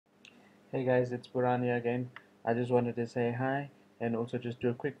Hey guys, it's Burani again. I just wanted to say hi and also just do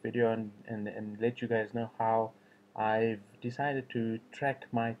a quick video and let you guys know how I've decided to track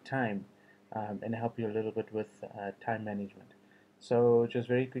my time and help you a little bit with time management. So just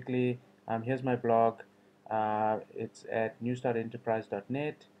very quickly, here's my blog. It's at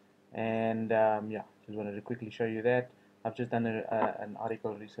newstartenterprise.net and yeah, just wanted to quickly show you that. I've just done an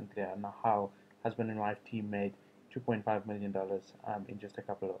article recently on how husband and wife team made $2.5 million in just a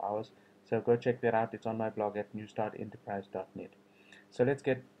couple of hours. So go check that out. It's on my blog at newstartenterprise.net. So let's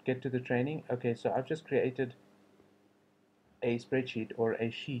get to the training. Okay, so I've just created a spreadsheet or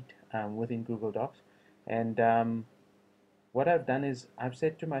a sheet within Google Docs, and what I've done is I've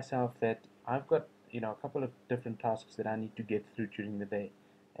said to myself that I've got a couple of different tasks that I need to get through during the day,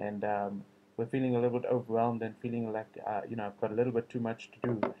 and we're feeling a little bit overwhelmed and feeling like I've got a little bit too much to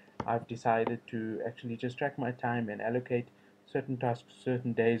do. I've decided to actually just track my time and allocate certain tasks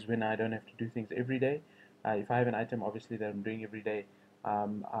certain days when I don't have to do things every day. If I have an item obviously that I'm doing every day,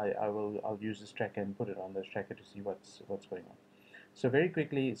 I'll use this tracker and put it on this tracker to see what's going on. So very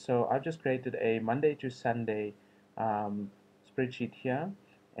quickly, so I've just created a Monday to Sunday um, spreadsheet here,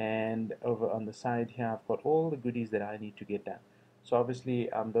 and over on the side here I've got all the goodies that I need to get done. So obviously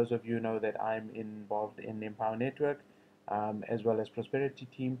those of you know that I'm involved in Empower Network as well as Prosperity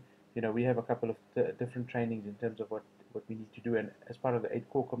Team. We have a couple of different trainings in terms of what we need to do, and as part of the 8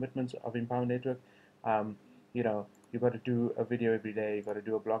 core commitments of Empower Network, um, you've got to do a video every day, you've got to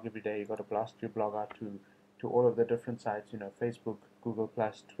do a blog every day, you've got to blast your blog out to all of the different sites, Facebook, Google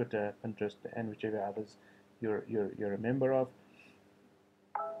Plus, Twitter, Pinterest, and whichever others you're a member of.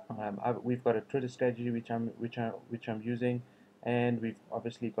 We've got a Twitter strategy which I'm using, and we've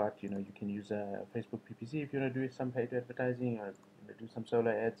obviously got you can use a Facebook PPC if you want to do some paid advertising or do some solo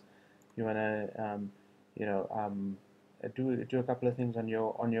ads. You want to you know do a couple of things on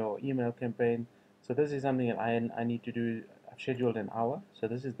your email campaign. So this is something that I need to do. I've scheduled an hour, so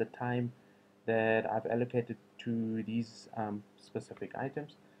this is the time that I've allocated to these specific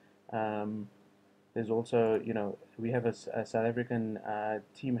items. Um, there's also, we have a South African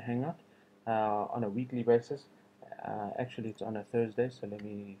team hangout on a weekly basis. Actually, it's on a Thursday, so let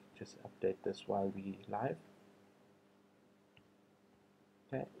me just update this while we live.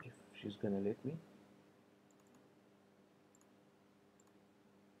 Okay, if she's gonna let me.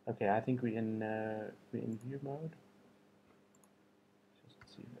 Okay, I think we're in view mode.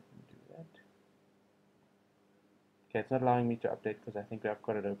 Just see if I can do that. Okay, it's not allowing me to update because I think I've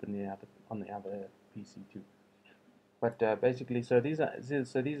got it open on the other PC too. But basically, so these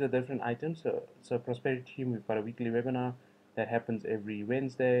are different items. So Prosperity Team, we've got a weekly webinar that happens every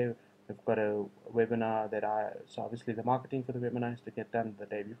Wednesday. We've got a webinar so obviously the marketing for the webinar is to get done the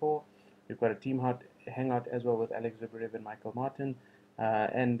day before. We've got a team hangout as well with Alex Zubrev and Michael Martin,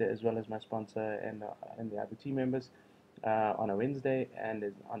 and as well as my sponsor and the other team members on a Wednesday,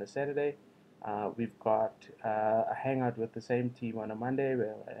 and on a Saturday. We've got a hangout with the same team on a Monday,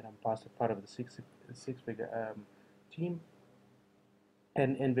 and I'm part of the six-figure team,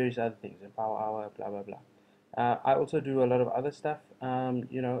 and various other things, Empower Hour, blah blah blah. I also do a lot of other stuff, so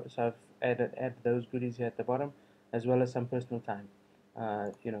I've add those goodies here at the bottom, as well as some personal time.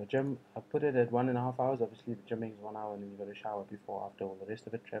 Gym, I've put it at 1.5 hours. Obviously, the gymming is 1 hour, and then you got to shower before, after all the rest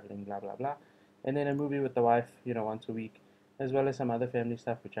of it, traveling, blah blah blah, and then a movie with the wife, once a week, as well as some other family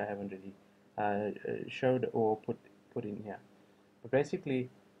stuff which I haven't really showed or put in here. But basically,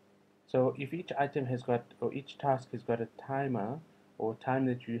 so if each item has got, or each task has got a timer or time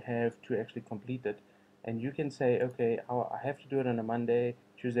that you have to actually complete it, and you can say, okay, I have to do it on a Monday,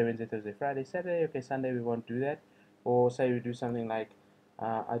 Tuesday, Wednesday, Thursday, Friday, Saturday. Okay, Sunday we won't do that, or say we do something like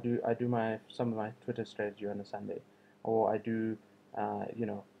I do my some of my Twitter strategy on a Sunday, or I do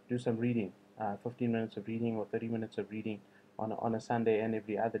some reading, 15 minutes of reading or 30 minutes of reading on a Sunday and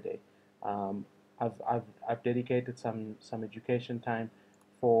every other day. Um, I've dedicated some education time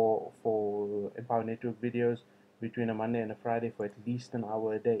for Empower Network videos between a Monday and a Friday for at least an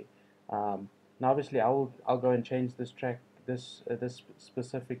hour a day. Now, obviously, I'll go and change this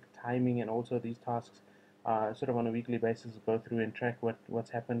specific timing and also these tasks sort of on a weekly basis. Go through and track what's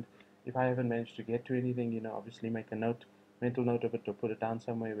happened. If I haven't managed to get to anything, obviously make a mental note of it, or put it down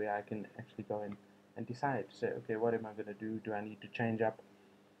somewhere where I can actually go and decide. Say, okay, what am I going to do? Do I need to change up?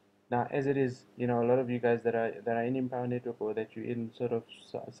 Now, as it is, a lot of you guys that are in Empower Network, or that you're in sort of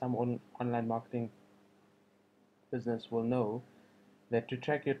some online marketing business, will know that to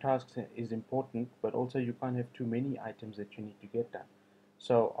track your tasks is important, but also you can't have too many items that you need to get done.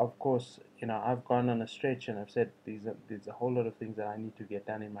 So, of course, I've gone on a stretch and I've said there's a whole lot of things that I need to get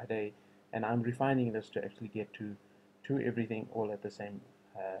done in my day, and I'm refining this to actually get to everything all at the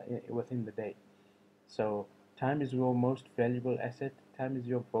within the day. So time is your most valuable asset. Time is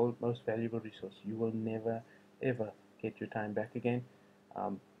your most valuable resource. You will never ever get your time back again.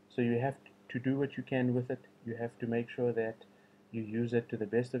 So you have to do what you can with it. You have to make sure that you use it to the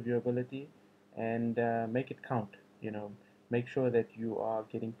best of your ability and make it count. You know, make sure that you are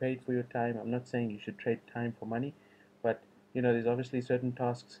getting paid for your time. I'm not saying you should trade time for money, but you know, there's obviously certain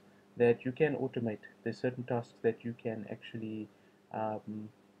tasks that you can automate. There's certain tasks that you can actually um,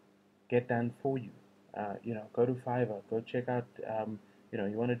 get done for you. You know, go to Fiverr, go check out. You know,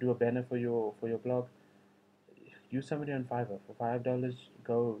 you want to do a banner for your blog. Use somebody on Fiverr for $5.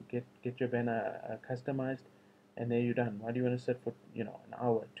 Go get your banner customized, and there you're done. Why do you want to sit for an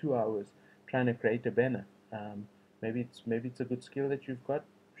hour, 2 hours trying to create a banner? Maybe it's a good skill that you've got,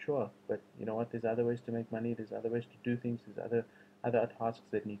 sure, but you know what? There's other ways to make money. There's other ways to do things. There's other tasks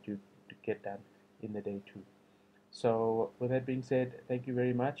that need to get done in the day too. So with that being said, thank you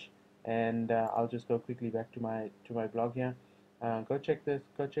very much, and I'll just go quickly back to my blog here. Go check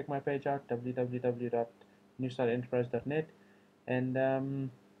my page out, www.newstartenterprise.net, and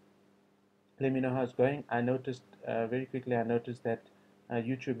let me know how it's going. I noticed very quickly. I noticed that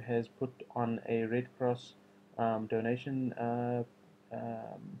YouTube has put on a Red Cross donation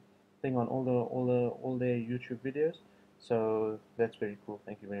thing on all their YouTube videos. So that's very cool.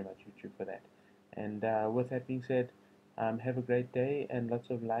 Thank you very much, YouTube, for that. And with that being said, have a great day and lots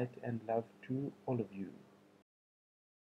of light and love to all of you.